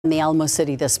in the Alamo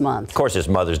City this month. Of course, it's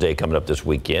Mother's Day coming up this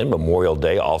weekend. Memorial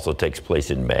Day also takes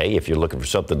place in May. If you're looking for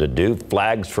something to do,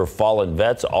 Flags for Fallen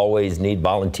Vets always need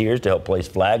volunteers to help place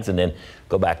flags and then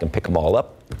go back and pick them all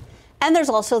up. And there's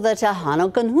also the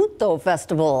Tejano Conjunto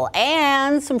Festival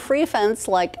and some free events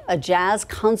like a jazz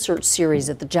concert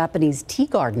series at the Japanese Tea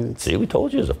Gardens. See, we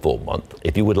told you it's a full month.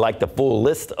 If you would like the full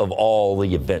list of all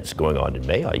the events going on in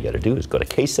May, all you got to do is go to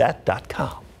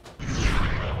ksat.com.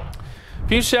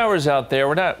 Few showers out there.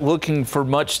 We're not looking for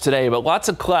much today, but lots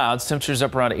of clouds. Temperatures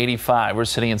up around 85. We're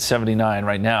sitting at 79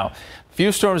 right now.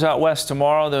 Few storms out west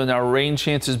tomorrow, though. Now rain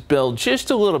chances build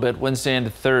just a little bit Wednesday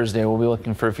into Thursday. We'll be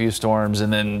looking for a few storms,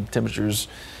 and then temperatures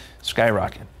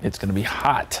skyrocket. It's going to be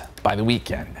hot by the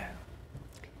weekend.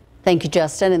 Thank you,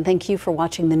 Justin, and thank you for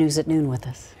watching the news at noon with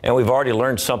us. And we've already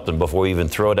learned something before we even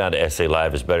throw it down to SA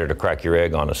Live. It's better to crack your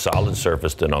egg on a solid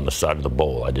surface than on the side of the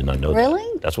bowl. I did not know that.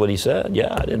 Really? That's what he said.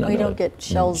 Yeah, I did not know. We don't get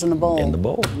shells in the bowl. In the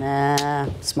bowl. Nah,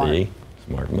 smart. See?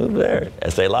 Smart move there.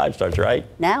 SA Live starts right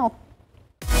now.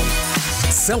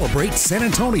 Celebrate San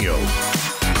Antonio.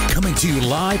 Coming to you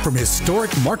live from historic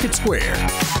Market Square.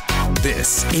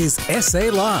 This is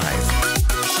SA Live.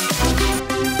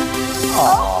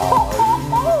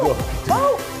 Oh,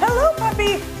 hello,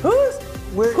 puppy.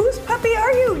 Whose puppy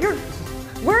are you?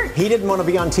 He didn't want to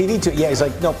be on TV too. Yeah, he's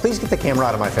like, no, please get the camera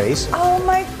out of my face. Oh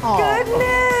my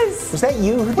goodness. Was that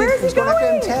you who Where is he going after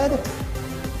going? him, Ted?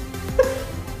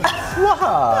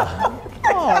 Wow.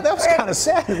 Oh, that was kind of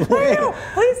sad. I know.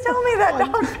 Please tell me that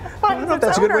dog. I don't know if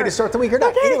that's a good way to start the week or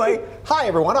not. Okay. Anyway, hi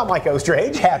everyone. I'm Mike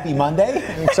Osterhage. Happy Monday,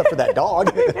 except for that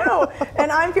dog. I know.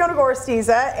 And I'm Fiona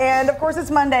Gorostiza, and of course it's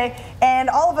Monday, and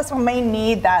all of us may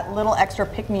need that little extra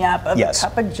pick-me-up of a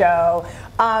cup of joe.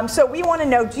 So we want to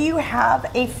know, do you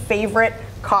have a favorite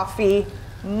coffee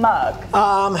mug?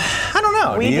 I don't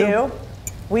know. We do.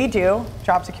 We do.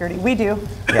 Job security. We do.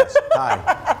 Yes.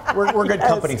 Hi. We're good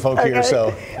company folk here,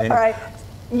 so. All right.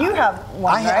 You have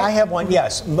one, right? I have one,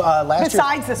 yes.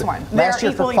 Besides this one. Last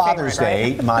year for Father's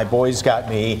Day, my boys got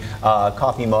me a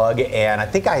coffee mug, and I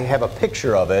think I have a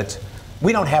picture of it.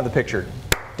 We don't have the picture.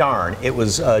 Darn. It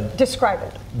was describe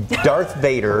it. Darth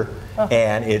Vader,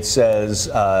 and it says,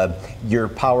 your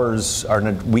powers are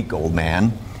not weak, old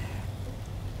man.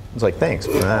 I was like, thanks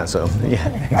for that. So,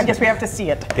 yeah. I guess we have to see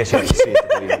it. I guess you have to see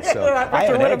it. So, I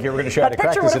have an egg here. We're going to try to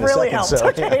crack this in a second. So,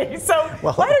 okay, so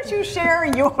why don't you share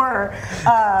your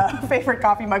favorite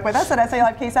coffee mug with us at SA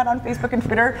Live KSAT on Facebook and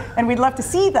Twitter, and we'd love to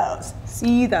see those.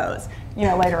 You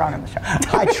know, later on in the show.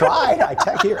 I tried. I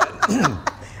checked here.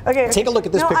 Okay. Take a look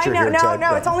at this picture here.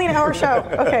 No, it's only an hour show.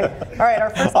 Okay. All right, our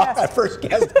first guest. Our first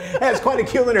guest has quite a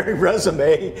culinary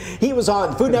resume. He was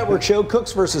on Food Network show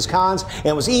Cooks vs. Cons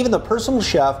and was even the personal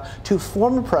chef to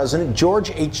former President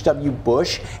George H.W.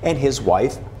 Bush and his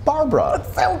wife, Barbara.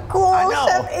 That's so cool.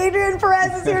 Chef Adrian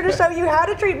Perez is here to show you how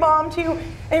to treat mom to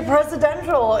a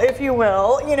presidential, if you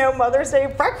will, Mother's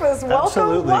Day breakfast.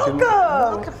 Welcome,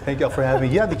 welcome. Thank you all for having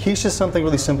me. Yeah, the quiche is something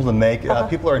really simple to make.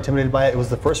 People are intimidated by it. It was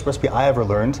the first recipe I ever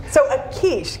learned. So a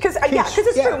quiche, because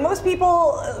it's true. Most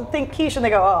people think quiche and they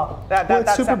go, oh,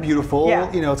 it's super beautiful. Yeah.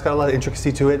 It's got a lot of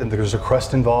intricacy to it, and there's a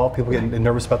crust involved. People get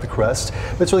nervous about the crust,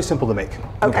 but it's really simple to make.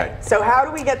 Okay. So how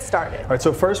do we get started? All right.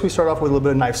 So first we start off with a little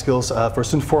bit of knife skills,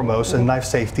 first and foremost, and knife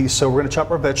safety. So we're going to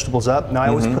chop our vegetables up. Now I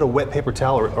always put a wet paper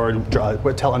towel or a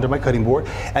wet towel under my cutting board,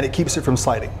 and it keeps it from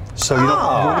sliding. So you don't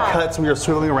want to cut when you're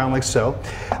swirling around like so.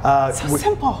 So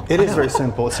simple. It is very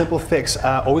simple. A simple fix.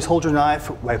 Always hold your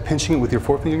knife by pinching it with your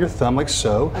forefinger and your thumb like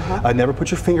so. Never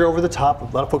put your finger over the top. A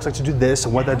lot of folks like to do this,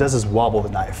 and what that does is wobble the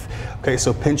knife. Okay,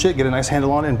 so pinch it, get a nice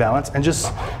handle on it and balance, and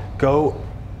just go.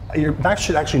 Your knife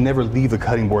should actually never leave the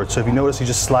cutting board. So if you notice, you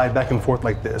just slide back and forth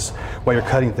like this while you're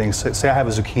cutting things. Say I have a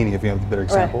zucchini, if you have a better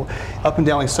example. Right. Up and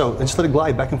down like so, and just let it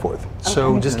glide back and forth. Okay.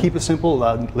 So just keep it simple,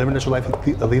 live a natural life,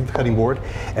 leave the cutting board,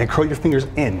 and curl your fingers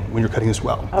in when you're cutting as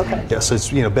well. Okay. Yeah, so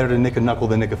it's better to nick a knuckle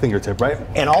than nick a fingertip, right?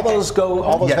 And all those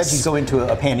veggies go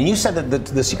into a pan. And you said that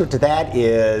the secret to that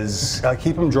is?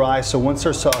 Keep them dry. So once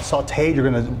they're sauteed, you're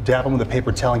going to dab them with a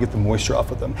paper towel and get the moisture off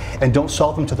of them. And don't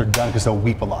salt them until they're done because they'll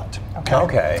weep a lot.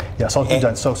 Okay. Yeah, salt them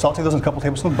done. So saute those in a couple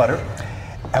tablespoons of butter.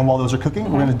 And while those are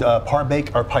cooking, we're going to par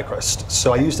bake our pie crust.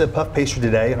 So I used a puff pastry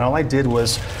today, and all I did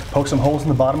was poke some holes in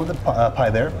the bottom of the pie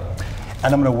there.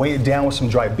 And I'm going to weigh it down with some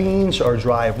dry beans or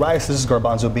dry rice. This is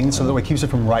garbanzo beans, so that way it keeps it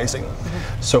from rising.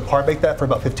 So par bake that for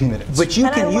about 15 minutes. But you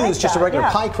can use just a regular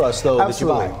pie crust, though,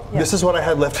 Absolutely. that you buy. Yeah. This is what I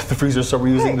had left in the freezer, so we're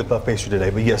using the puff pastry today.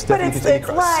 But yes, definitely use any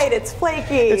crust. But it's light, it's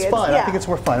flaky. It's fine. I think it's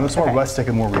more fun. It's more rustic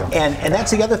and more real. And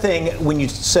that's the other thing, when you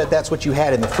said that's what you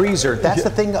had in the freezer, that's the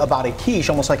thing about a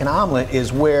quiche, almost like an omelet,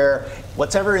 is where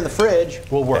whatever in the fridge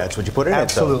will work. That's what you put in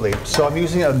Absolutely. it. So I'm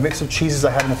using a mix of cheeses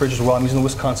I have in the fridge as well. I'm using the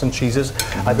Wisconsin cheeses.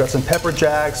 I've got some pepper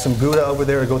jacks, some Gouda over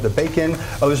there to go with the bacon.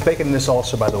 Oh, there's bacon in this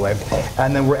also, by the way.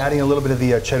 And then we're adding a little bit of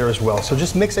the cheddar as well. So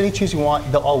just mix any cheese you want.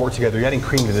 They'll all work together. You're adding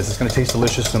cream to this. It's going to taste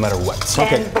delicious no matter what.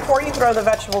 And before you throw the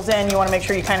vegetables in, you want to make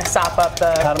sure you kind of sop up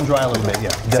the... Pat them dry a little bit, yeah.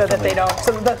 Definitely. So that they don't...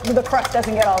 So the crust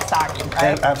doesn't get all soggy,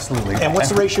 right? Absolutely. And what's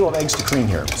the ratio of eggs to cream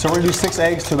here? So we're going to do 6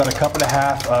 eggs to about a cup and a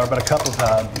half, or about a cup of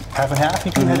half and half.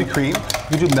 You can do heavy cream.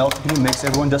 You can do milk. You can do mix.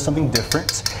 Everyone does something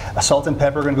different. Salt and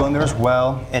pepper are going to go in there as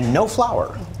well. And no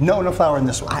flour. No flour in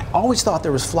this one. I always thought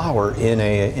there was flour in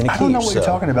a quiche. I don't know what you're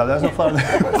talking about. There's no flour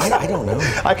there. I don't know.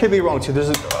 I could be wrong too. There's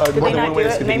Did they not do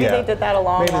it? Maybe they did that a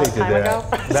long time ago.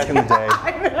 Back in the day.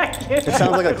 It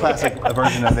sounds like a classic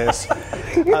version of this.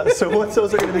 So once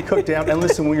those are going to be cooked down, and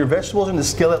listen, when your vegetables are in the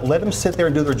skillet, let them sit there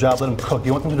and do their job. Let them cook.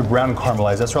 You want them to brown and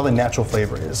caramelize. That's where all the natural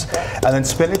flavor is. And then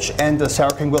spinach and the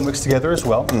sour cream will mix together as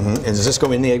well. And does this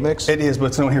go in the egg mix? It is, but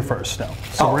it's going here first. No.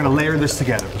 So we're going to layer this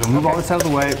together. So move all this out of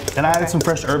the way. And I added some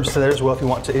fresh herbs to there as well if you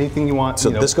want to. Anything you want. So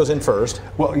this goes in first.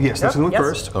 Well, yes, this goes in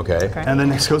first. Okay. And then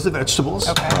next goes the vegetables.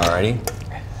 Okay. Alrighty.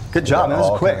 Good job. That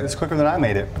was quick. It's quicker than I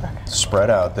made it. Spread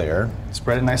out there.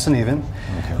 Spread it nice and even.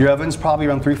 Okay. Your oven's probably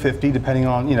around 350, depending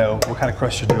on what kind of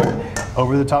crust you're doing.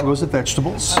 Over the top goes the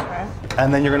vegetables. Okay.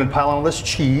 And then you're going to pile on all this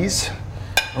cheese.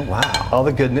 Oh wow! All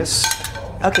the goodness.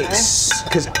 Okay,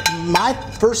 because my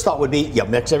first thought would be,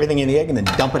 mix everything in the egg and then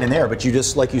dump it in there. But you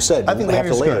just, like you said, I think have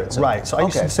to layer it. So. Right. So I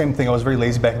used to do the same thing. I was very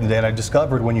lazy back in the day, and I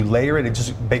discovered when you layer it, it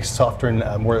just bakes softer and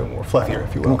more fluffier,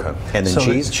 if you will. Okay. And then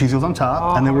cheese. The cheese goes on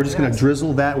top, and then we're just going to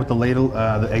drizzle that with the ladle,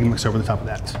 the egg mix over the top of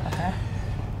that. Okay.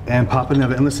 And pop it in the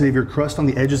oven. And listen, if your crust on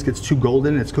the edges gets too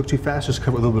golden and it's cooked too fast, just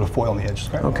cover it with a little bit of foil on the edges.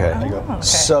 Okay. There you go. Okay.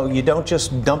 So you don't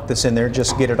just dump this in there,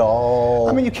 just get it all...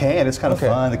 I mean, you can. It's kind of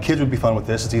fun. The kids would be fun with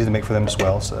this. It's easy to make for them as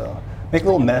well. So make a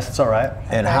little mess. It's all right.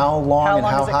 And how long and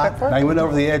how hot? Now you went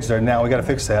over the edge there. Now we got to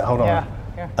fix that. Hold on.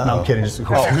 Yeah. No, I'm kidding. Just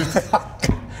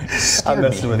I'm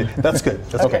messing with you. That's good.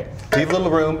 That's okay. Leave a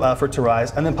little room for it to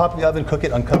rise, and then pop it in the oven, cook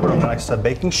it, uncover on a nice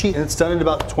baking sheet, and it's done in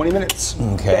about 20 minutes.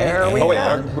 Okay. There we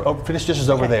go. Our finished dishes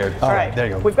over there. All right. There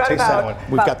you go. We've got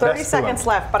about 30 seconds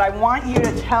left, but I want you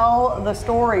to tell the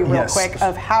story real quick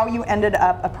of how you ended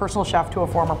up a personal chef to a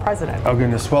former president. Oh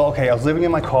goodness. Well, okay. I was living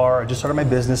in my car. I just started my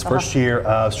business first year.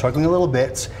 Struggling a little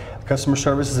bit. Customer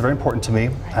service is very important to me.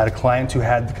 I had a client who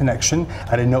had the connection.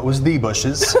 I didn't know it was the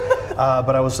Bushes,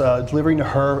 but I was delivering to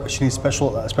her. She needs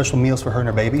special meals for her and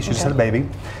her baby. She just had a baby.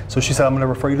 So she said, I'm going to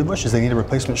refer you to the Bushes. They need a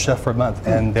replacement chef for a month.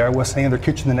 And there I was sitting in their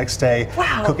kitchen the next day,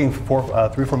 cooking 3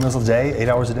 or 4 meals a day, 8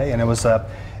 hours a day. And it was the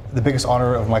biggest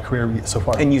honor of my career so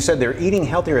far. And you said they're eating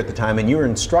healthier at the time, and you were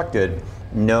instructed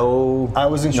I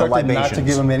was instructed not to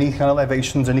give them any kind of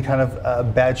libations, any kind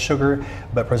of bad sugar,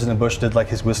 but President Bush did like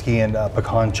his whiskey and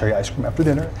pecan cherry ice cream after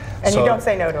dinner. And you don't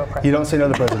say no to a president. You don't say no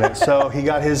to the president. So he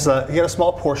got a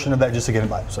small portion of that just to get him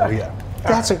by. So yeah.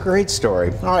 That's a great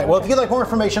story. All right, well, if you'd like more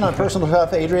information on personal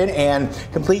chef Adrian and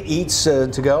complete eats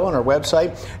to go on our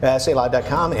website,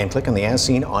 SALive.com, and click on the As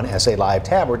Seen on SA Live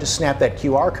tab, or just snap that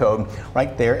QR code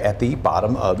right there at the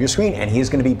bottom of your screen. And he is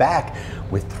going to be back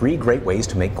with 3 great ways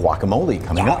to make guacamole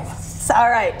coming up. All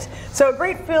right. So a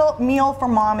great meal for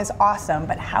mom is awesome,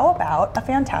 but how about a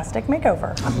fantastic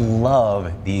makeover? I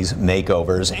love these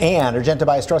makeovers. And Argenta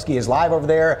Biostrowski is live over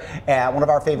there at one of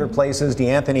our favorite places,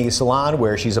 D'Anthony Salon,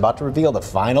 where she's about to reveal the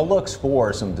final looks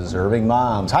for some deserving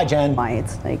moms. Hi, Jen.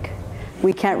 It's like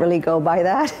we can't really go by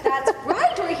that. That's right.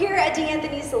 We're here at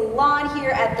D'Anthony Salon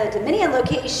here at the Dominion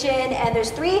location, and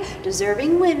there's 3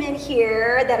 deserving women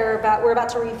here that we're about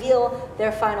to reveal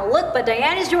their final look. But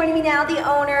Diane is joining me now, the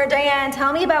owner. Diane,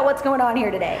 tell me about what's going on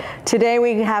here today. Today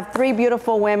we have 3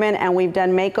 beautiful women, and we've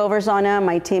done makeovers on them.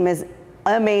 My team is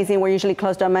amazing. We're usually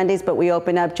closed on Mondays, but we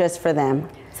open up just for them.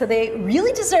 So they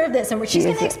really deserve this, and she's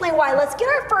going to explain why. Let's get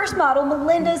our first model,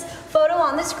 Melinda's photo,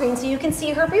 on the screen so you can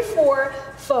see her before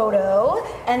photo,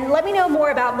 and let me know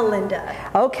more about Melinda.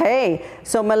 Okay,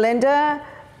 so Melinda,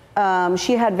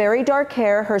 she had very dark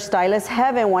hair. Her stylist,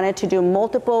 Heaven, wanted to do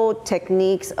multiple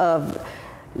techniques of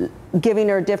giving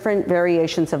her different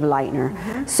variations of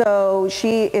lightener. So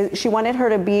she wanted her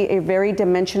to be a very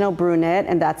dimensional brunette,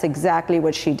 and that's exactly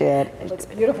what she did. It looks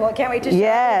beautiful. I can't wait to show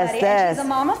everybody. And she's a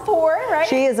mom of 4, right?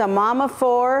 She is a mom of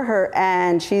 4,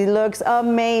 and she looks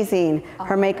amazing.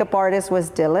 Her makeup artist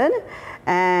was Dylan,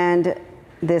 and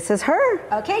this is her.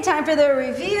 Okay, time for the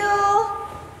reveal.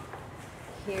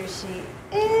 Here she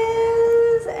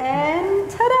is, and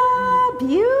ta-da,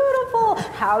 beautiful.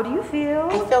 How do you feel?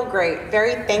 I feel great.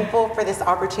 Very thankful for this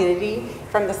opportunity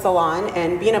from the salon,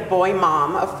 and being a boy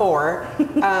mom of 4,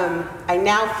 I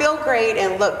now feel great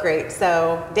and look great.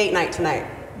 So date night tonight.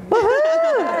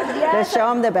 Let's show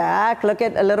them the back. Look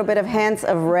at a little bit of hints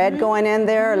of red going in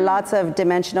there. Lots of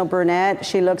dimensional brunette.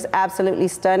 She looks absolutely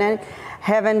stunning.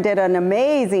 Heaven did an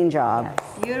amazing job.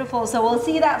 Yes, beautiful. So we'll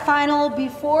see that final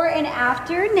before and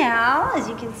after now. As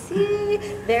you can see,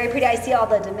 very pretty. I see all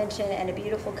the dimension and a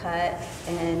beautiful cut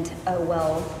and a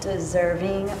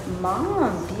well-deserving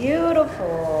mom.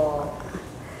 Beautiful.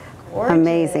 Gorgeous.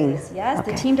 Amazing. Yes,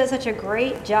 okay. The team does such a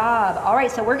great job. All right,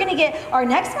 so we're going to get our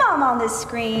next mom on the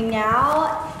screen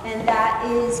now, and that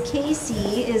is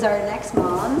Casey is our next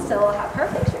mom. So we'll have her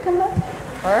picture come up.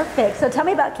 Perfect. So tell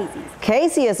me about Casey.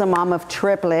 Casey is a mom of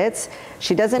triplets.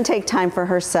 She doesn't take time for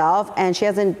herself, and she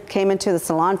hasn't came into the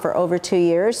salon for over 2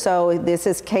 years. So this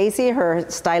is Casey, her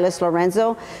stylist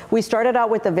Lorenzo. We started out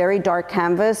with a very dark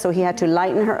canvas, so he had to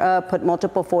lighten her up, put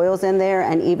multiple foils in there,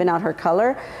 and even out her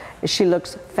color. She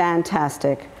looks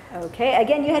fantastic. Okay,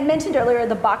 again, you had mentioned earlier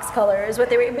the box colors, what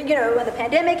they were, you know, when the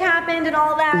pandemic happened and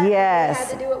all that. Yes. We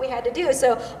had to do what we had to do.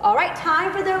 So, all right,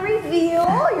 time for the reveal.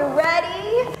 You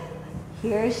ready?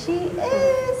 Here she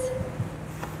is.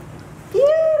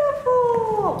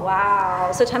 Beautiful.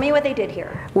 Wow. So tell me what they did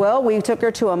here. Well, we took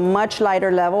her to a much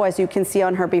lighter level. As you can see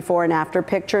on her before and after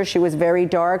picture, she was very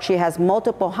dark. She has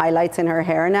multiple highlights in her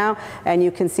hair now, and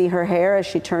you can see her hair as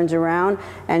she turns around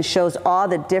and shows all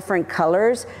the different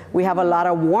colors. We have a lot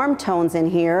of warm tones in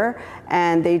here,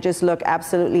 and they just look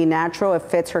absolutely natural. It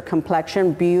fits her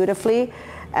complexion beautifully.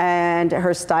 And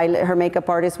her makeup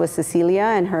artist was Cecilia,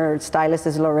 and her stylist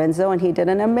is Lorenzo, and he did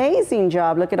an amazing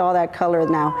job. Look at all that color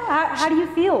now. How do you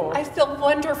feel? I feel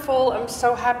wonderful. I'm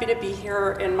so happy to be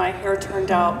here, and my hair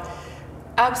turned out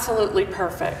absolutely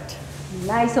perfect.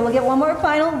 Nice. So we'll get one more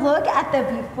final look at the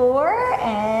before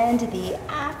and the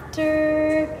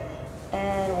after.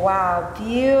 And wow,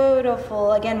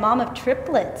 beautiful. Again, mom of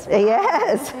triplets. Wow.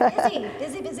 Yes.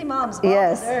 Busy moms.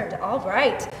 Well deserved. All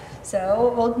right.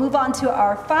 So we'll move on to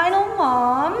our final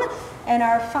mom, and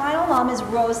our final mom is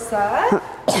Rosa.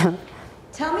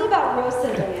 Tell me about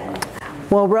Rosa, Diane.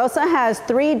 Well, Rosa has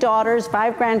 3 daughters,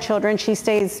 5 grandchildren. She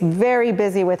stays very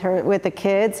busy with the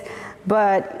kids.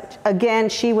 But again,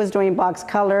 she was doing box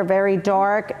color, very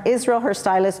dark. Israel, her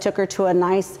stylist, took her to a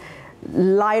nice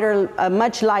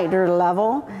much lighter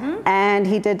level, and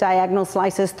he did diagonal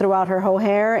slices throughout her whole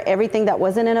hair. Everything that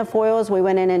wasn't in a foils, we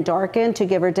went in and darkened to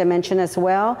give her dimension as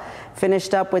well.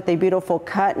 Finished up with a beautiful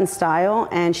cut and style,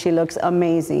 and she looks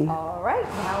amazing. All right,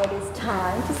 now it is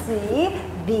time to see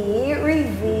the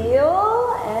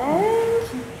reveal, and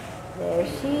there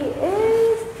she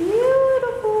is.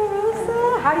 Beautiful,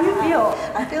 Rosa. How do you feel?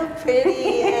 I feel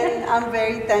pretty, and I'm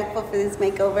very thankful for this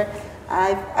makeover.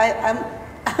 I'm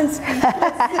speechless.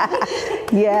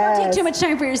 Yes. You don't take too much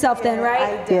time for yourself then,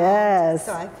 right? I do. Yes.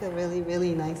 So I feel really,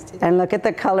 really nice today. And look at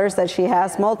the colors that she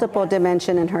has. Multiple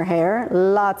dimension in her hair.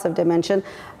 Lots of dimension.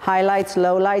 Highlights,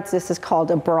 lowlights. This is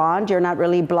called a blonde. You're not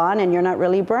really blonde and you're not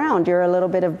really brown. You're a little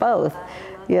bit of both,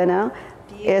 you know?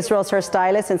 Israel's her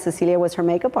stylist and Cecilia was her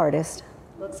makeup artist.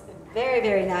 Looks very,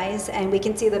 very nice, and we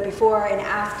can see the before and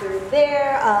after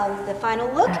there. The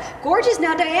final look, gorgeous.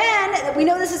 Now, Diane, we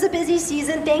know this is a busy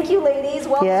season. Thank you, ladies.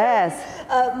 Well, yes.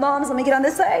 Moms, let me get on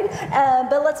this side.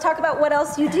 But let's talk about what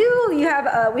else you do. You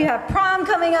have we have prom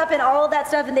coming up and all of that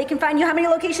stuff, and they can find you. How many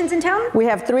locations in town? We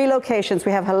have 3 locations.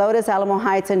 We have Helotes, Alamo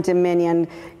Heights, and Dominion.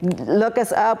 Look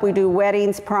us up. We do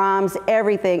weddings, proms,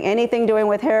 everything. Anything doing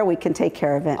with hair, we can take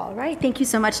care of it. All right. Thank you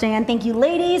so much, Diane. Thank you,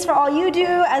 ladies, for all you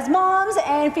do as moms.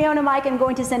 And Fiona, Mike, I'm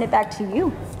going to send it back to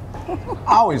you.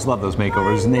 I always love those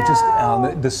makeovers, and they just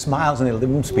the smiles and they leave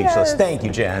them speechless. Yes. Thank you,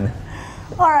 Jen.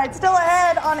 All right, still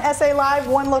ahead on SA Live,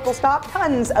 one local stop,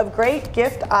 tons of great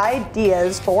gift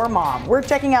ideas for mom. We're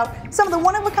checking out some of the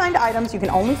one-of-a-kind items you can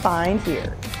only find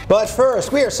here. But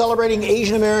first, we are celebrating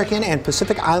Asian American and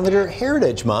Pacific Islander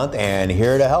Heritage Month, and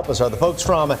here to help us are the folks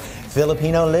from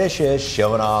Filipino-licious,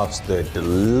 showing off the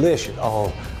delicious,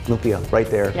 lumpia right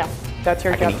there. Yeah, that's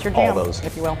your jam, all those.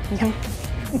 if you will.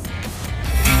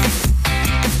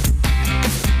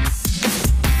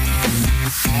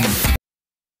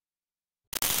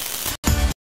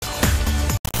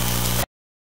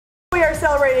 We are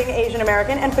celebrating Asian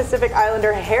American and Pacific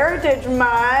Islander Heritage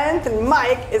Month, and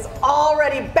Mike is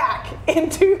already back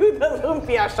into the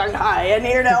Lumpia Shanghai. And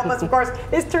here to help us, of course,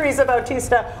 is Teresa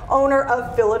Bautista, owner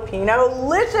of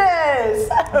Filipino-licious.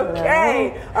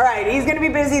 Okay, all right, he's going to be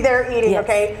busy there eating. Yes.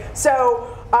 Okay,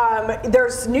 so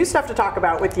there's new stuff to talk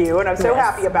about with you, and I'm so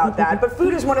happy about that. But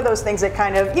food is one of those things that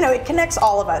kind of, it connects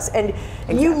all of us, and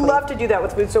you love to do that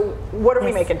with food. So what are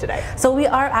we making today? So we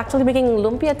are actually making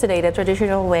lumpia today, the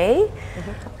traditional way.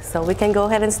 So we can go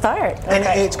ahead and start. And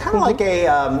it's kind of like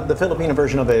the Filipino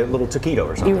version of a little taquito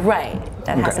or something. You're right.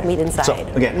 That has the meat inside. So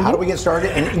again, how do we get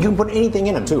started? And you can put anything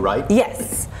in them too, right?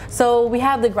 Yes. So we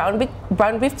have the ground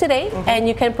beef today, and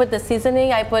you can put the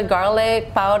seasoning. I put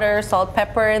garlic powder, salt,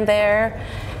 pepper in there,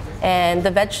 and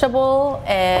the vegetable.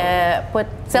 Put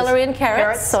celery and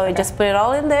carrots. So you just put it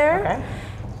all in there,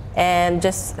 and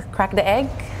just crack the egg.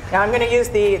 Now I'm going to use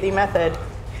the method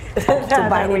to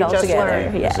bind it all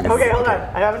together. Yes. Okay, hold on.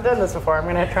 I haven't done this before. I'm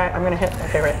going to try. I'm going to hit.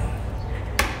 Okay, right.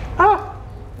 Oh,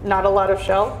 not a lot of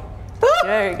shell.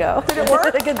 There you go. Did it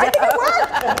work? Good job. I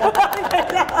think it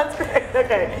worked. Yeah, that's great.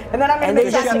 Okay, and then I'm going to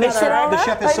mix that together. The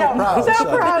chef is so proud. So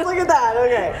proud. Look at that.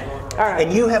 Okay. All right.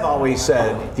 And you have always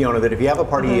said, Fiona, that if you have a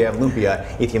party, you have lumpia.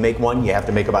 If you make one, you have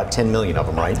to make about 10 million of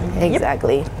them, right?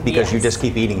 Exactly. Because you just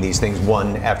keep eating these things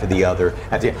one after the other.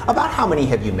 About how many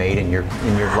have you made in your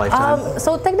lifetime?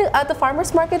 So technically, at the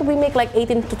farmers market, we make like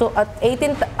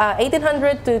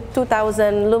 1,800 to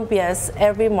 2,000 lumpias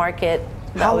every market.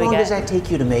 How long does that take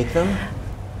you to make them?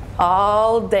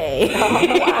 All day.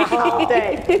 All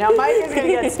day. Now Mike is going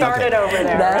to get started over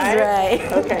there. That's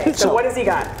right. Okay, so what has he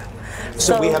got?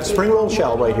 So we have spring roll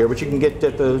shell right here, which you can get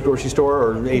at the grocery store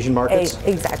or Asian markets.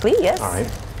 Exactly, yes. All right.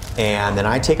 And then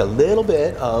I take a little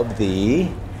bit of the...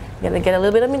 You're going to get a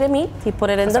little bit of the meat. You put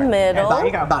it in the middle.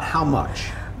 About how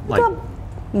much? Like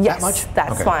yes, that much?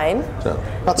 That's fine. So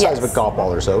about the size of a golf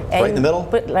ball or so, right in the middle?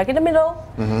 Put like in the middle,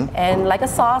 and like a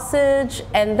sausage,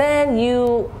 and then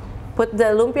you put the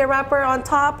lumpia wrapper on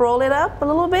top, roll it up a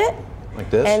little bit. Like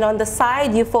this? And on the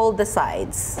side, you fold the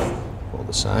sides. Fold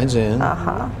the sides in.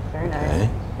 Very nice. Okay.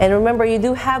 And remember, you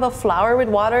do have a flour with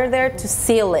water there to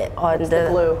seal it on the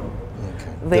glue.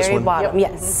 very bottom.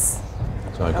 Yep. Yes.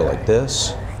 So I go like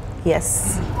this.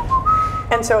 Yes.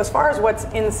 And so as far as what's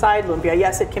inside lumpia,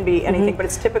 yes, it can be anything, but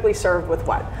it's typically served with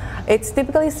what? It's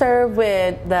typically served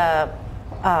with the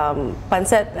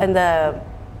pancit and the...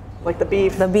 Like the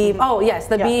beef? The beef. Oh, yes,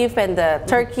 the beef and the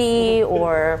turkey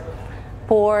or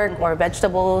pork or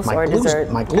vegetables or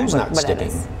dessert. My glue's not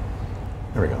sticking.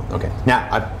 There we go. Okay. Now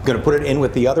I'm going to put it in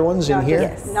with the other ones in here.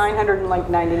 Yes.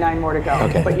 999 more to go.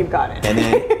 Okay. But you've got it. And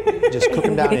then just cook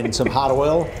them down in some hot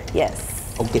oil.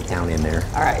 Yes. Oh, get down in there.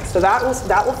 All right. So that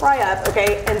will fry up.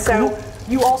 Okay. And so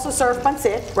you also serve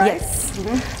pancit, right? Yes.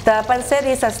 The pancit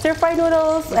is a stir-fry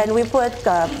noodles, and we put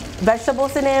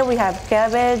vegetables in it. We have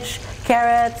cabbage,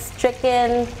 carrots,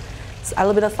 chicken, a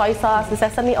little bit of soy sauce, and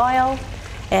sesame oil.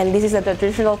 And this is a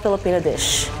traditional Filipino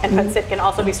dish. And pancit can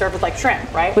also be served with like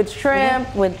shrimp, right? With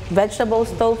shrimp, with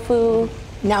vegetables, tofu.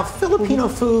 Now, Filipino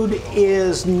food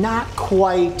is not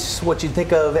quite what you'd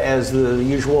think of as the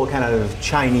usual kind of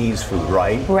Chinese food,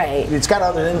 right? Right. It's got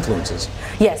other influences.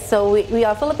 Yes, so we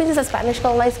are, Philippines is a Spanish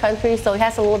colonized country, so it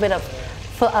has a little bit of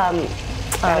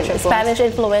Spanish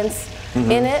influence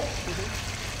in it.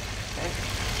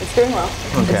 It's doing well.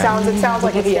 Okay. It sounds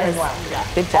like it's doing well. Yeah.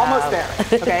 Good job. Almost there.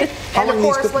 Okay. And of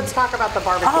course, let's talk about the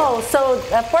barbecue. Oh, so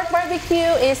pork barbecue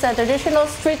is a traditional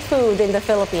street food in the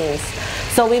Philippines.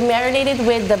 So we marinate it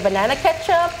with the banana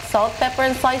ketchup, salt, pepper,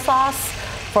 and soy sauce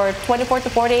for 24 to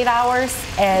 48 hours.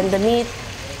 And the meat,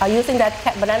 using that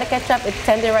banana ketchup, it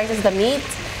tenderizes the meat,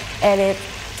 and it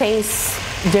tastes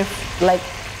like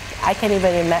I can't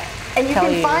even imagine. And you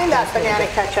can find that banana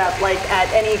ketchup like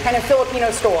at any kind of Filipino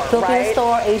store, Filipino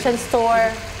store, Asian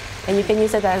store, and you can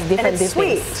use it as different and it's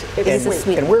dippings. Sweet. It is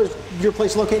sweet. And where's your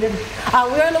place located?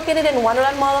 We are located in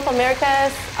Wonderland Mall of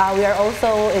Americas. We are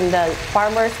also in the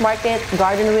Farmers Market,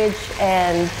 Garden Ridge,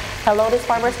 and Helotes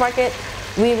Farmers Market.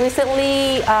 We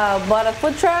recently bought a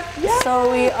food truck, so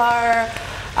we are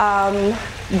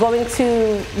going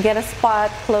to get a spot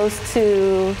close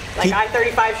to like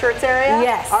I-35 Shirts area?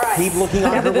 Yes. All right. Keep looking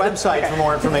on her website for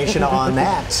more information on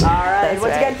that. All right. That's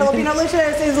Once right. again,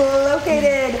 Filipinolicious is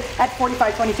located at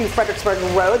 4522 Fredericksburg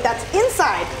Road. That's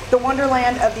inside the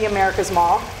Wonderland of the Americas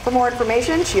Mall. For more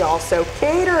information, she also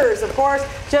caters. Of course,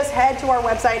 just head to our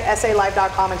website,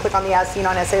 salive.com, and click on the As Seen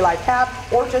on SA Live tab,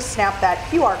 or just snap that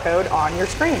QR code on your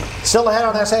screen. Still ahead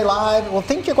on SA Live. Well,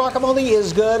 think your guacamole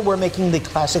is good. We're making the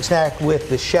classic snack with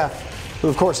the chef, who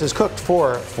of course has cooked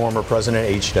for former President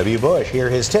H.W. Bush. Here are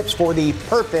his tips for the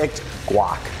perfect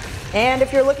guac. And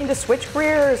if you're looking to switch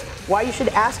careers, why you should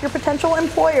ask your potential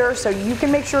employer so you can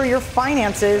make sure your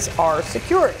finances are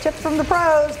secure. Tips from the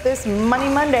pros this Money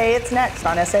Monday. It's next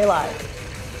on SA Live.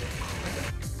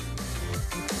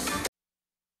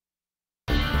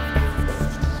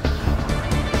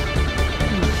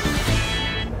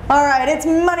 All right, it's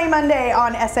Money Monday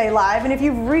on SA Live, and if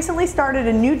you've recently started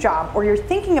a new job or you're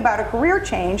thinking about a career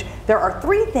change, there are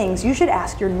 3 things you should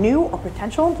ask your new or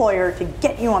potential employer to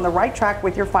get you on the right track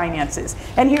with your finances.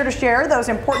 And here to share those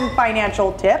important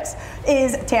financial tips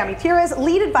is Tammy Tires,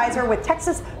 lead advisor with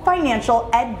Texas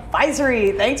Financial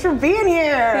Advisory. Thanks for being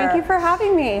here. Thank you for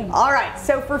having me. All right,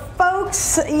 so for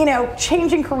folks,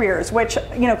 changing careers, which,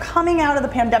 coming out of the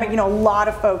pandemic, a lot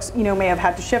of folks, may have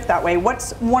had to shift that way.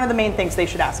 What's one of the main things they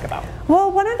should ask about?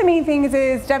 Well, one of the main things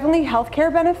is definitely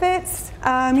healthcare benefits.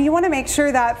 You want to make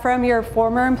sure that from your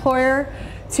former employer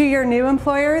to your new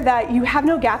employer that you have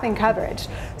no gap in coverage.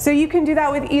 So you can do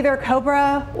that with either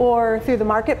COBRA or through the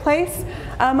marketplace.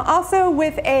 Also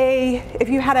if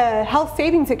you had a health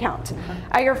savings account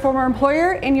at your former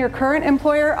employer and your current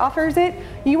employer offers it,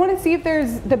 you want to see if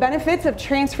there's the benefits of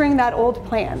transferring that old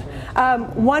plan.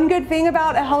 One good thing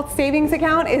about a health savings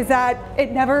account is that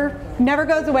it never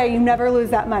goes away. You never lose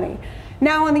that money.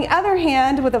 Now, on the other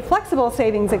hand, with a flexible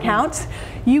savings account,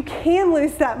 you can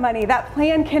lose that money. That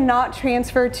plan cannot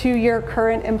transfer to your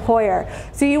current employer.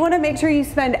 So you want to make sure you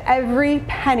spend every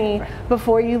penny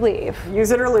before you leave. Use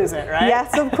it or lose it, right?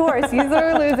 Yes, of course. Use it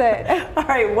or lose it. All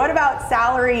right, what about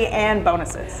salary and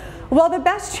bonuses? Well, the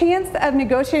best chance of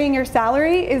negotiating your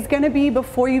salary is going to be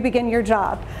before you begin your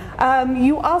job.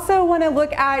 You also want to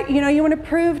look at, you want to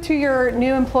prove to your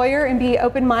new employer and be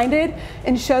open-minded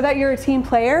and show that you're a team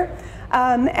player.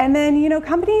 And then,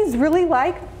 companies really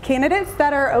like candidates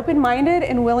that are open-minded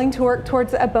and willing to work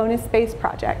towards a bonus-based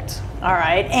project. All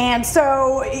right, and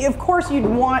so of course you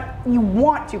want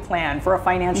to plan for a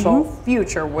financial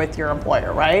future with your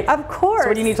employer, right? Of course. So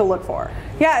what do you need to look for?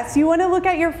 Yes, you want to look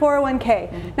at your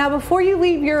 401k. Now, before you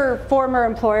leave your former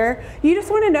employer, you just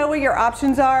want to know what your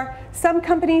options are. Some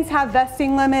companies have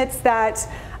vesting limits that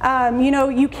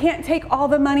you can't take all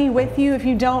the money with you if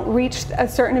you don't reach a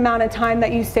certain amount of time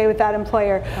that you stay with that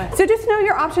employer. Right. So just know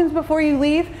your options before you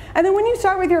leave. And then when you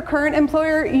start with your current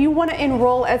employer, you want to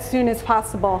enroll as soon as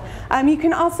possible. You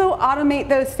can also automate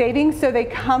those savings so they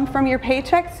come from your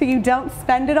paycheck so you don't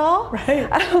spend it all. Right.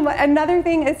 Another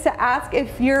thing is to ask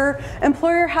if your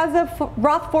employer has a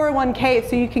Roth 401k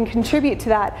so you can contribute to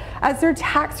that as their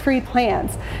tax-free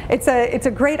plans. It's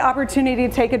a great opportunity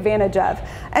to take advantage of.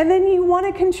 And then you want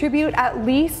to contribute at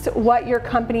least what your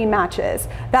company matches.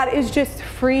 That is just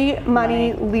free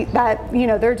money that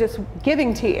they're just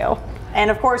giving to you. And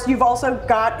of course, you've also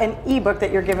got an ebook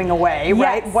that you're giving away,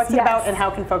 right? Yes, What's it about and how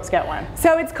can folks get one?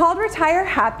 So it's called Retire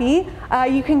Happy.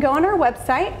 You can go on our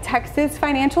website,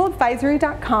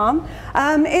 texasfinancialadvisory.com.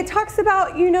 It talks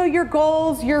about, your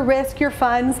goals, your risk, your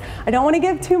funds. I don't want to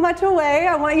give too much away.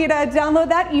 I want you to download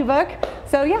that ebook.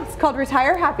 So yeah, it's called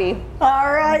Retire Happy.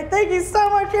 All right, thank you so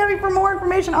much, Tammy. For more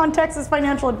information on Texas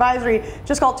Financial Advisory,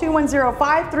 just call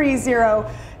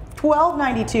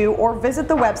 210-530-1292 or visit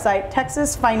the website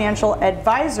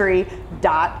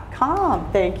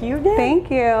texasfinancialadvisory.com. Thank you again. Thank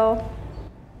you.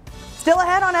 Still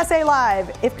ahead on SA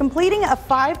Live, if completing a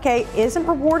 5K isn't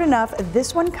reward enough,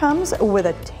 this one comes with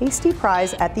a tasty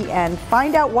prize at the end.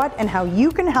 Find out what and how you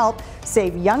can help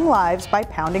save young lives by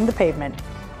pounding the pavement.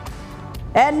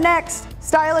 And next,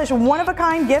 stylish,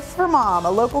 one-of-a-kind gifts for mom. A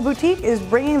local boutique is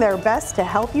bringing their best to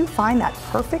help you find that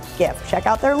perfect gift. Check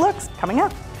out their looks coming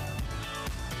up.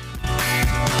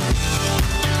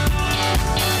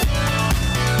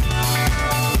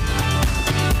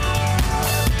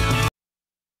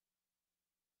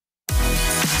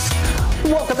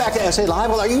 Welcome back to SA Live.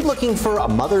 Well, are you looking for a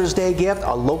Mother's Day gift?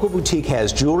 A local boutique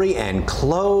has jewelry and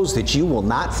clothes that you will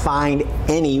not find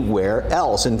anywhere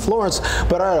else. And Florence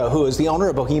Barrera, who is the owner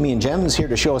of Bohemian Gems, is here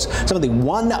to show us some of the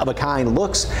one-of-a-kind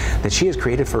looks that she has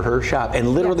created for her shop. And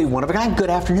literally one-of-a-kind. Good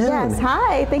afternoon. Yes,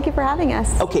 hi. Thank you for having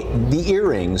us. Okay, the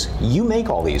earrings, you make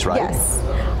all these, right? Yes.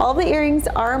 All the earrings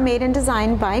are made and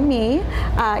designed by me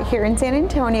here in San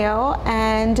Antonio,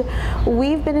 and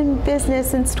we've been in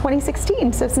business since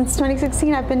 2016. So since 2016,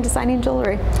 I've been designing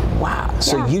jewelry. Wow.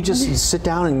 So you just sit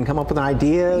down and come up with an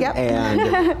idea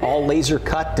and all laser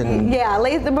cut and... Yeah,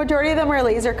 the majority of them are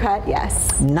laser cut,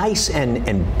 yes. Nice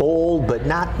and bold, but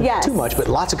not too much, but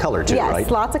lots of color too, right?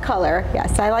 Yes, lots of color,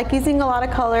 yes. I like using a lot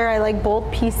of color. I like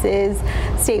bold pieces.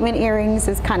 Statement earrings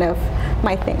is kind of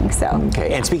my thing, so.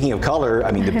 Okay, and speaking of color,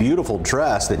 I mean, the beautiful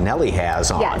dress that Nellie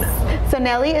has on. Yes, so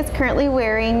Nellie is currently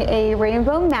wearing a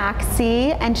rainbow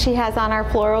maxi, and she has on our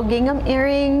floral gingham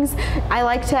earrings. I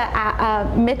like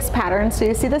to mix patterns, so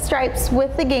you see the stripes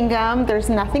with the gingham. There's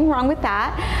nothing wrong with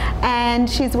that. And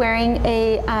she's wearing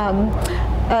a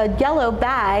a yellow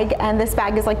bag, and this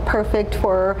bag is like perfect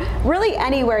for really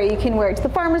anywhere. You can wear it to the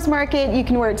farmer's market, you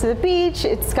can wear it to the beach.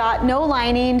 It's got no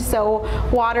lining, so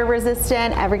water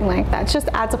resistant, everything like that. It just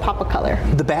adds a pop of color.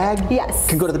 The bag yes.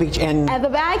 can go to the beach and the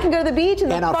bag can go to the beach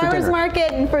and the farmer's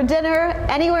market and for dinner,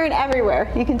 anywhere and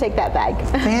everywhere. You can take that bag.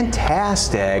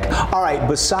 Fantastic. All right,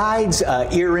 besides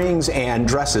earrings and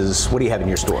dresses, what do you have in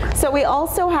your store? So we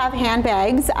also have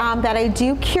handbags that I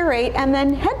do curate, and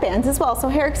then headbands as well, so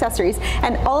hair accessories.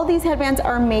 And all of these headbands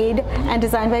are made and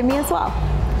designed by me as well.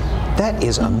 That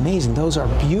is amazing. Those are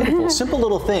beautiful, simple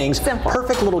little things. Simple.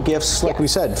 Perfect little gifts, like we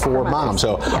said, for mom.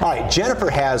 So, all right, Jennifer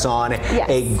has on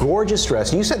a gorgeous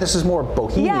dress. And you said this is more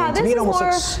bohemian. Yeah, to me, it almost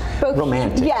looks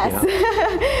romantic. Yes. You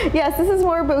know? Yes, this is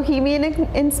more bohemian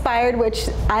inspired, which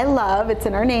I love. It's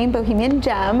in our name, Bohemian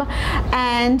Gem.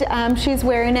 And she's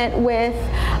wearing it with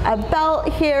a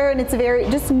belt here, and it's very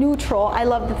just neutral. I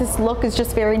love that this look is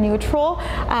just very neutral.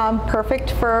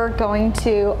 Perfect for going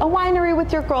to a winery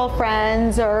with your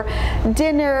girlfriends or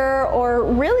dinner or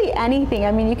really anything.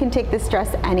 I mean, you can take this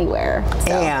dress anywhere.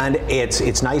 So. And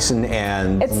it's nice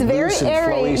and it's very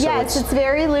airy. Flowy, so yes, it's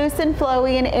very loose and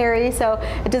flowy and airy. So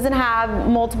it doesn't have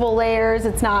multiple layers.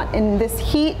 It's not in this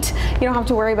heat. You don't have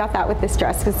to worry about that with this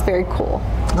dress because it's very cool.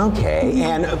 Okay.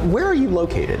 And where are you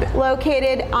located?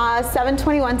 Located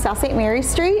 721 South St. Mary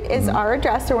Street is our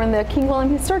address. We're in the King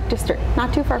William Historic District,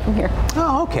 not too far from here.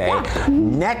 Oh, okay. Yeah.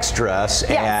 Next dress,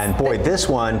 and boy, this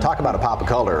one, talk about a pop of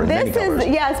color. This is,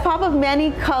 yes, pop of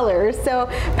many colors. So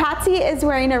Patsy is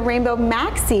wearing a rainbow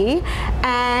maxi,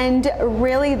 and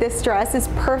really this dress is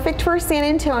perfect for San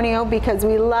Antonio because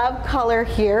we love color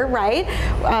here, right?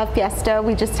 Fiesta,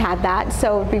 we just had that,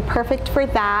 so it would be perfect for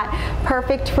that.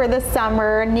 Perfect for the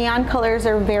summer. Neon colors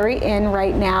are very in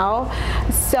right now.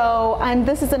 So, and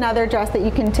this is another dress that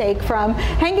you can take from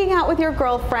hanging out with your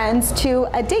girlfriends to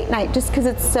a date night just because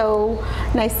it's so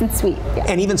nice and sweet. Yeah.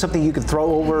 And even something you could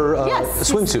throw over a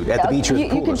swimsuit at the beach or the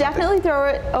pool. You can definitely throw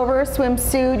it over a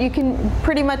swimsuit. You can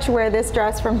pretty much wear this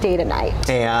dress from day to night.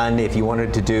 And if you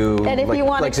wanted to do, like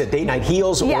I said, date night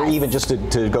heels, or even just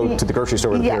to go to the grocery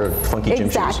store with your funky gym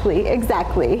shoes.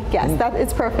 Exactly. Yes, that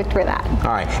is perfect for that.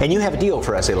 All right. And you have a deal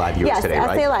for SA Live viewers today,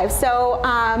 right? Yes, SA Live.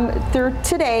 So through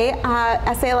today,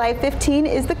 SA Live 15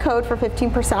 is the code for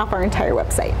 15% off our entire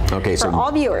website. Okay, for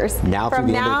all viewers. Through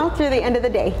the end of the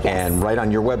day. Yes. And right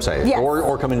on your website. Yes.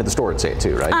 Or come into the store and say it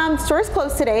too, right? Store's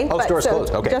closed today. Oh, store's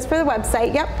closed. Okay. Just for the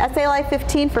website. Yep. SA Live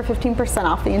 15 for 15%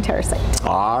 off the entire site.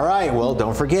 All right. Well,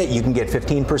 don't forget, you can get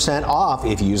 15% off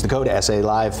if you use the code SA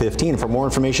Live 15. For more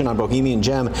information on Bohemian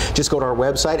Gem, just go to our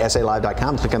website,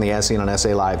 SALive.com, click on the As Seen on SA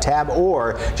Live tab,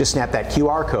 or just snap that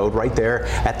QR code right there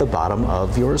at the bottom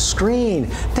of your screen.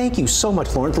 Thank you so much,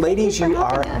 Florence. Ladies, you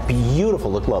are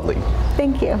beautiful. Look lovely.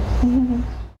 Thank you.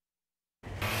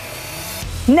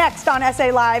 Next on SA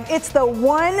Live, it's the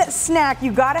one snack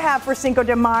you gotta have for Cinco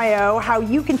de Mayo, how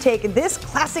you can take this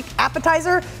classic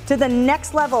appetizer to the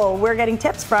next level. We're getting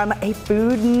tips from a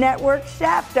Food Network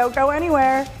chef. Don't go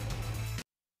anywhere.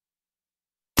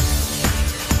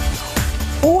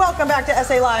 Welcome back to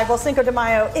SA Live. Well, Cinco de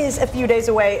Mayo is a few days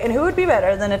away, and who would be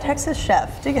better than a Texas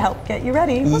chef to help get you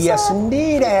ready? Yes,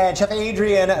 indeed. And Chef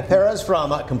Adrian Perez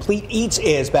from Complete Eats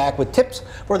is back with tips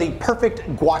for the perfect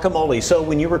guacamole. So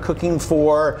when you were cooking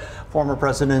for former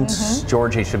Presidents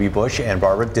George H.W. Bush and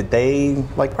Barbara, did they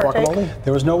like guacamole?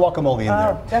 There was no guacamole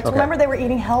in there. Remember, they were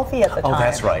eating healthy at the time. Oh,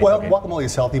 that's right. Well, guacamole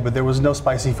is healthy, but there was no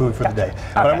spicy food for the day.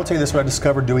 But I will tell you this, what I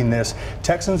discovered doing this,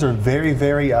 Texans are very,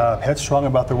 very headstrong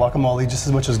about their guacamole, just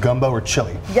as much as gumbo or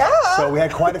chili. Yeah. So we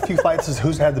had quite a few fights as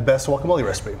who's had the best guacamole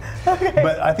recipe. Okay.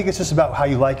 But I think it's just about how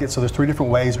you like it. So there's 3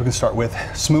 different ways we can start with: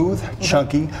 smooth,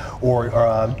 chunky, or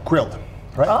grilled.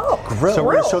 Right? Oh, grilled. So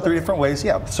we're going to show 3 different ways.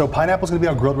 Yeah. So pineapple's going to be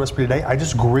our grilled recipe today. I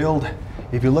just grilled.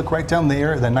 If you look right down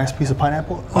there, that nice piece of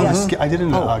pineapple, I did it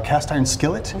in a cast iron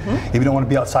skillet. If you don't want to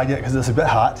be outside yet because it's a bit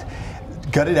hot,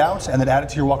 gut it out and then add it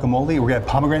to your guacamole. We're going to add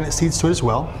pomegranate seeds to it as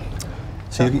well.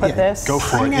 So you put this go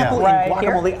for pineapple it. Yeah. And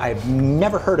guacamole, I've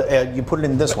never heard of. You put it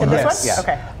in this one. This one? Yeah.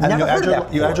 Okay. And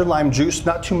then you add your lime juice,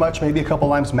 not too much, maybe a couple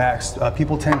limes max.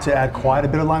 People tend to add quite a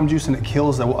bit of lime juice, and it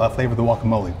kills the flavor of the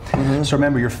guacamole. So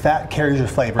remember, your fat carries your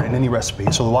flavor in any recipe,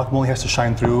 so the guacamole has to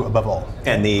shine through above all.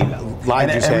 And the lime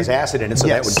juice has acid in it, so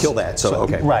that would kill that. So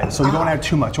okay. Right. So you don't add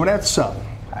too much. You want to add some.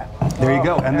 There you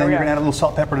go. And then you're going to add a little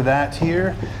salt, pepper to that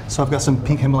here. So I've got some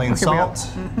pink Himalayan salt.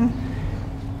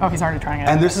 Oh, he's already trying it.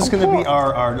 And this is going to be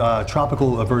our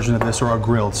tropical version of this, or our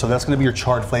grilled. So that's going to be your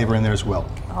charred flavor in there as well.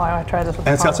 Oh, I want to try this with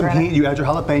And it's got some heat. You add your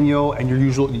jalapeno and your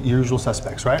usual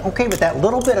suspects, right? Okay, but that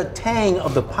little bit of tang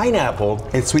of the pineapple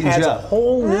it sweetens adds you a up.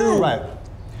 whole new. Right.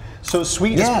 So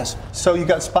sweet. Yes. So you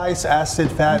got spice,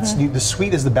 acid, fats. The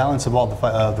sweet is the balance of all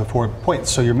the 4 points.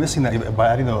 So you're missing that by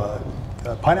adding the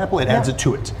pineapple. It adds it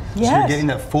to it. Yes. So you're getting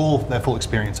that full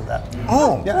experience of that.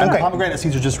 Oh, yeah. And okay. the pomegranate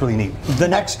seeds are just really neat. The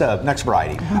next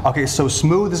variety. Okay, so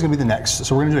smooth is gonna be the next.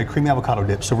 So we're gonna do a creamy avocado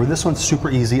dip. So for this one's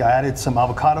super easy. I added some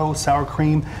avocado, sour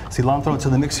cream, cilantro to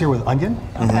the mix here with onion.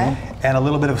 And a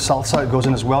little bit of salsa goes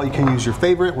in as well. You can use your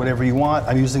favorite, whatever you want.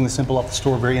 I'm using the simple off the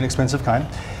store, very inexpensive kind.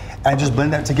 And just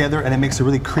blend that together and it makes a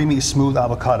really creamy, smooth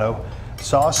avocado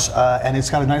sauce, and it's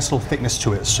got a nice little thickness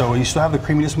to it. So you still have the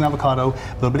creaminess from the avocado,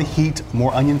 a little bit of heat,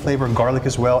 more onion flavor and garlic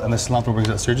as well, and the cilantro brings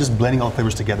it. So you're just blending all the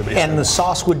flavors together, basically. And the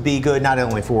sauce would be good not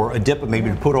only for a dip, but maybe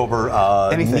to put over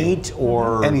meat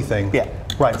or anything. Yeah.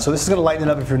 Right, so this is going to lighten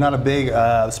it up if you're not a big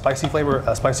spicy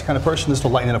kind of person. This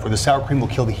will lighten it up, where the sour cream will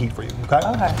kill the heat for you. Okay.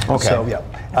 Okay. So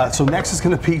yeah. So next is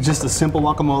going to be just a simple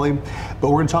guacamole, but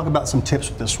we're going to talk about some tips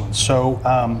with this one. So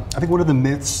I think one of the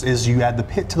myths is you add the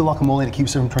pit to the guacamole and it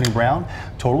keeps it from turning brown.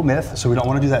 Total myth. So we don't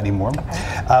want to do that anymore.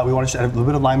 We want to just add a little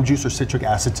bit of lime juice or citric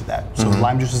acid to that. So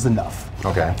lime juice is enough.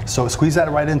 Okay. So squeeze that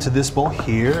right into this bowl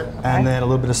here, and then a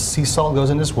little bit of sea salt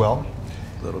goes in as well.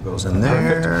 Little goes in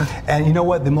there. Perfect. And you know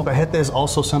what? The molcajete is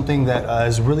also something that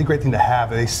is a really great thing to have.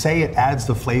 They say it adds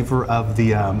the flavor of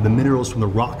the minerals from the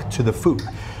rock to the food.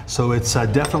 So it's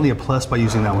definitely a plus by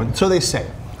using that one. So they say.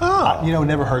 You know, it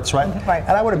never hurts, right? Right.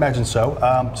 And I would imagine so.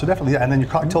 So definitely, and then your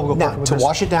cocktail will go perfect with to this.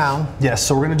 wash it down. Yes,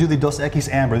 so we're going to do the Dos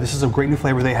Equis Amber. This is a great new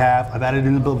flavor they have. I've added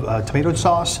in a bit of tomato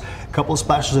sauce, a couple of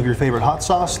splashes of your favorite hot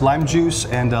sauce, lime juice,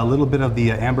 and a little bit of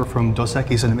the amber from Dos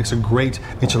Equis, and it makes a great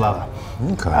michelada.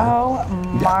 Okay. Oh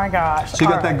my gosh. So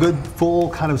you got that good full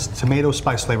kind of tomato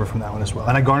spice flavor from that one as well.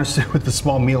 And I garnished it with the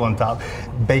small meal on top,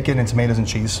 bacon and tomatoes and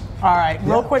cheese. All right,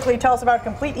 real quickly, tell us about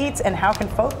Complete Eats and how can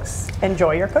folks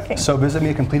enjoy your cooking? So visit me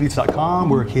at CompleteEats.com.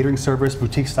 We're a catering service,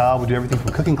 boutique style. We do everything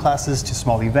from cooking classes to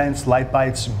small events, light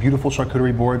bites, beautiful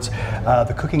charcuterie boards.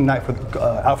 The cooking night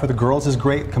out for the girls is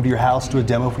great. Come to your house, do a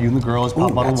demo for you and the girls,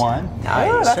 pop a bottle of wine.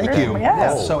 Nice. Thank you. Yes.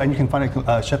 Yeah, so, and you can find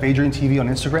Chef Adrian TV on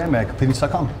Instagram at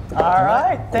CompleteEats.com. All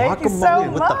right, thank you so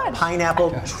Guacamole with much. the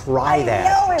pineapple. Try that.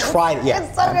 I know it. Try it. Yeah.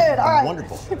 It's so good. All right.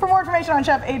 Wonderful. For more information on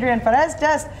Chef Adrian Perez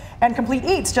Des and Complete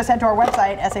Eats, just head to our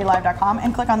website, SALive.com,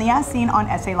 and click on the As Seen on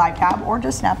SA Live tab, or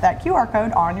just snap that QR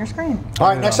code on your screen. All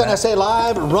right, next on SA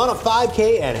Live, run a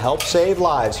 5K and help save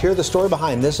lives. Hear the story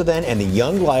behind this event and the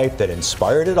young life that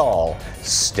inspired it all.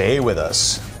 Stay with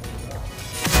us.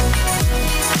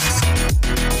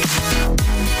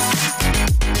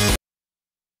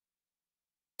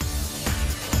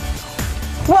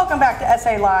 Welcome back to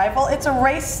SA Live. Well, it's a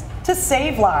race to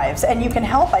save lives, and you can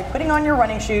help by putting on your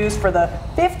running shoes for the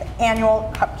 5th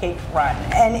annual Cupcake Run.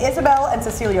 And Isabel and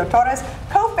Cecilio Torres,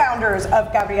 co-founders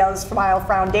of Gabriela's Smile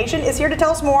Foundation, is here to tell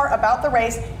us more about the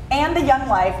race and the young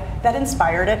life that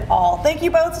inspired it all. Thank you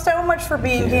both so much for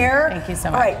being here. Thank you so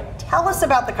much. All right, tell us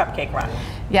about the Cupcake Run.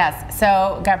 Yes,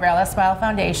 so Gabriela's Smile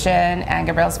Foundation and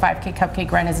Gabriela's 5K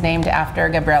Cupcake Run is named after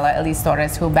Gabriela Elise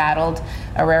Torres, who battled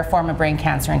a rare form of brain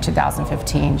cancer in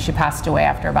 2015. She passed away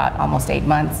after about almost 8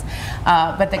 months.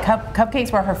 But the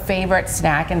cupcakes were her favorite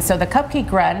snack, and so the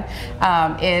Cupcake Run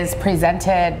is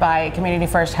presented by Community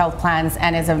First Health Plans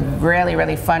and is a really,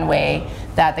 really fun way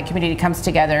that the community comes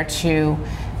together to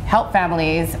help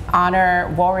families,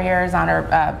 honor warriors,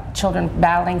 honor children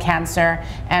battling cancer,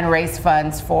 and raise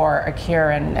funds for a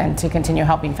cure and to continue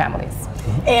helping families.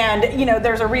 And, you know,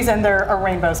 there's a reason there are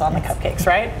rainbows on the cupcakes,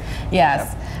 right?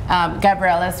 Yes.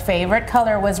 Gabriela's favorite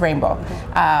color was rainbow.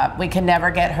 We could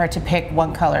never get her to pick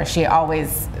one color. She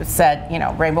always said, you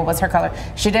know, rainbow was her color.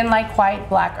 She didn't like white,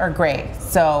 black, or gray.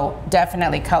 So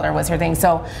definitely color was her thing.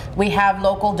 So we have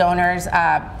local donors,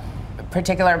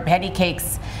 particular Penny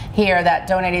Cakes here that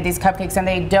donated these cupcakes, and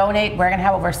they donate, we're gonna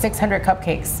have over 600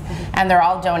 cupcakes, and they're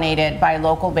all donated by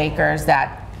local bakers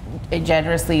that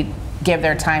generously give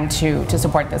their time to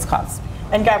support this cause.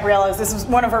 And Gabriela's, this is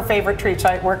one of her favorite treats,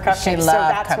 right? Were cupcakes. She loved so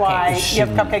that's cupcakes. why you have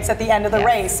cupcakes at the end of the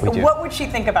race. We do. What would she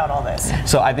think about all this?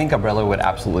 So I think Gabriela would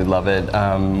absolutely love it.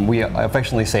 We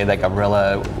affectionately say that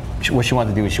Gabriela, what she wanted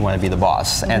to do is she wanted to be the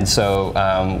boss. And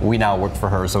so we now work for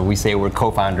her. So we say we're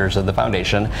co-founders of the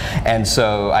foundation. And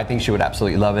so I think she would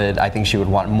absolutely love it. I think she would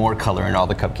want more color in all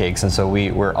the cupcakes. And so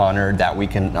we're honored that we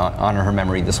can honor her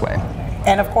memory this way.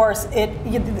 And of course,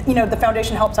 you know, the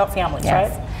foundation helps out families,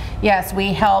 Yes. right? Yes,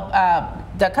 we help.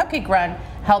 The Cupcake Run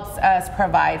helps us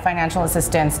provide financial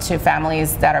assistance to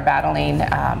families that are battling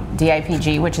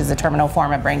DIPG, which is a terminal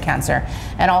form of brain cancer,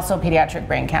 and also pediatric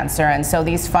brain cancer. And so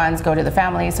these funds go to the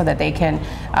families so that they can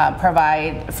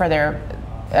provide for their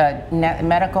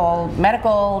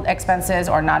medical expenses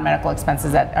or non-medical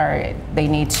expenses that they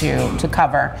need to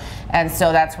cover. And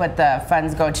so that's what the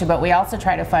funds go to. But we also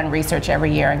try to fund research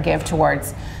every year and give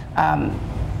towards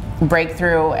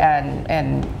breakthrough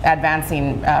and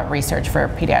advancing research for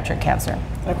pediatric cancer.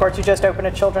 And of course, you just opened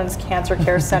a Children's Cancer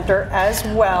Care Center as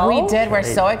well. We did. We're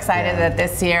so excited that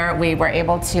this year we were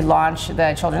able to launch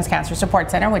the Children's Cancer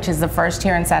Support Center, which is the first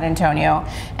here in San Antonio.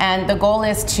 And the goal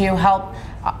is to help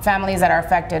families that are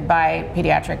affected by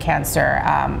pediatric cancer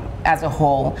as a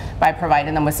whole by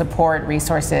providing them with support,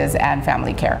 resources, and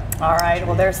family care. All right,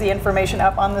 well, there's the information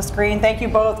up on the screen. Thank you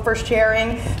both for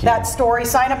sharing that story.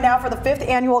 Sign up now for the 5th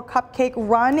annual Cupcake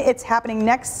Run. It's happening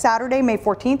next Saturday, May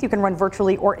 14th. You can run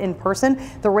virtually or in person.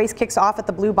 The race kicks off at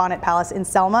the Blue Bonnet Palace in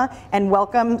Selma, and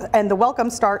the welcome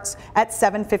starts at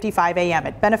 7:55 a.m.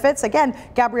 It benefits, again,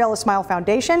 Gabriella Smile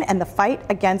Foundation and the fight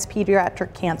against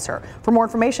pediatric cancer. For more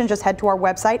information, just head to our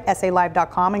website,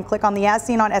 SALive.com, and click on the As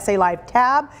Seen on SA Live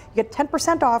tab. You get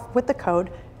 10% off with the code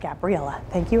Gabriella.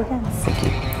 Thank you again. Thank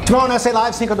you. Tomorrow on SA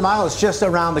Live, Cinco de Mayo is just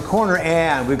around the corner,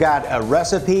 and we've got a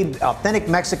recipe, authentic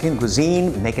Mexican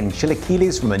cuisine, making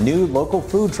chilaquiles from a new local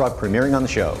food truck premiering on the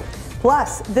show.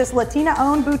 Plus, this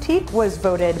Latina-owned boutique was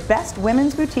voted Best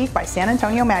Women's Boutique by San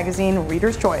Antonio Magazine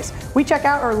Reader's Choice. We check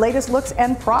out our latest looks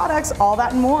and products, all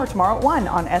that and more tomorrow at 1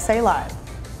 on SA Live.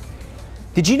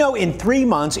 Did you know in 3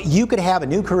 months you could have a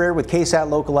new career with KSAT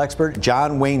local expert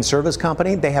John Wayne Service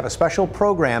Company? They have a special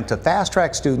program to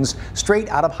fast-track students straight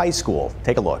out of high school.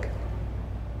 Take a look.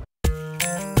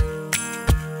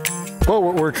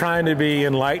 Well, we're trying to be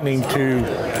enlightening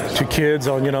to kids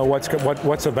on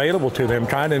what's available to them,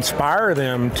 trying to inspire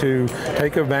them to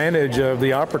take advantage of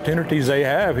the opportunities they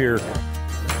have here.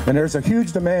 And there's a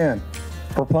huge demand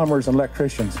for plumbers and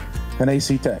electricians and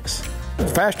AC techs.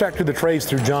 Fast Track to the Trades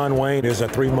through John Wayne is a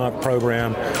 3-month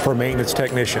program for maintenance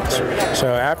technicians.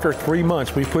 So after 3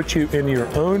 months, we put you in your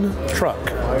own truck.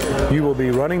 You will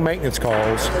be running maintenance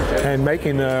calls and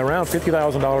making around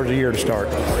 $50,000 a year to start.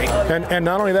 And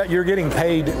not only that, you're getting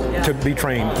paid to be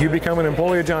trained. You become an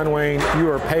employee of John Wayne, you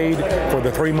are paid for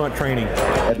the 3-month training.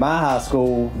 At my high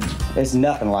school, it's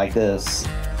nothing like this.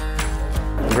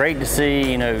 Great to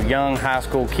see, young high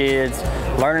school kids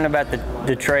learning about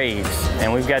the trades.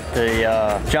 And we've got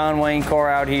the John Wayne car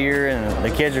out here, and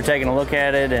the kids are taking a look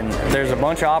at it, and there's a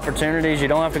bunch of opportunities. You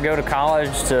don't have to go to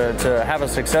college to have a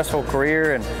successful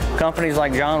career, and companies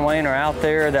like John Wayne are out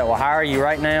there that will hire you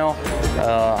right now.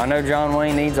 I know John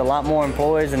Wayne needs a lot more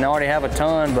employees, and they already have a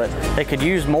ton, but they could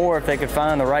use more if they could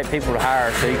find the right people to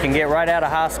hire. So you can get right out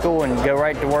of high school and go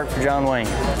right to work for John Wayne.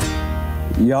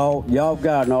 Y'all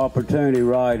got an opportunity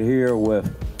right here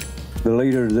with the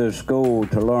leaders of this school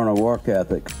to learn a work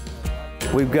ethic.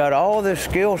 We've got all this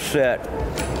skill set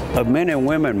of men and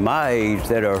women my age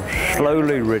that are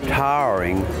slowly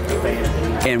retiring,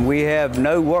 and we have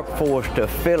no workforce to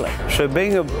fill it. So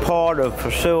being a part of a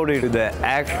facility that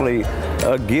actually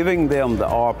giving them the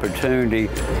opportunity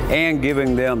and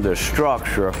giving them the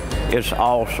structure is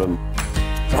awesome.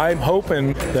 I'm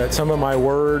hoping that some of my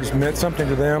words meant something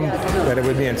to them, that it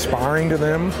would be inspiring to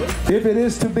them. If it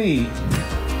is to be,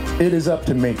 it is up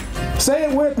to me.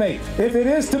 Say it with me. If it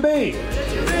is to be,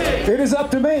 it is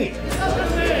up to me.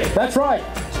 That's right.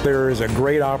 There is a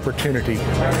great opportunity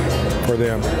for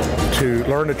them to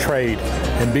learn a trade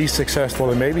and be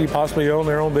successful and maybe possibly own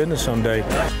their own business someday.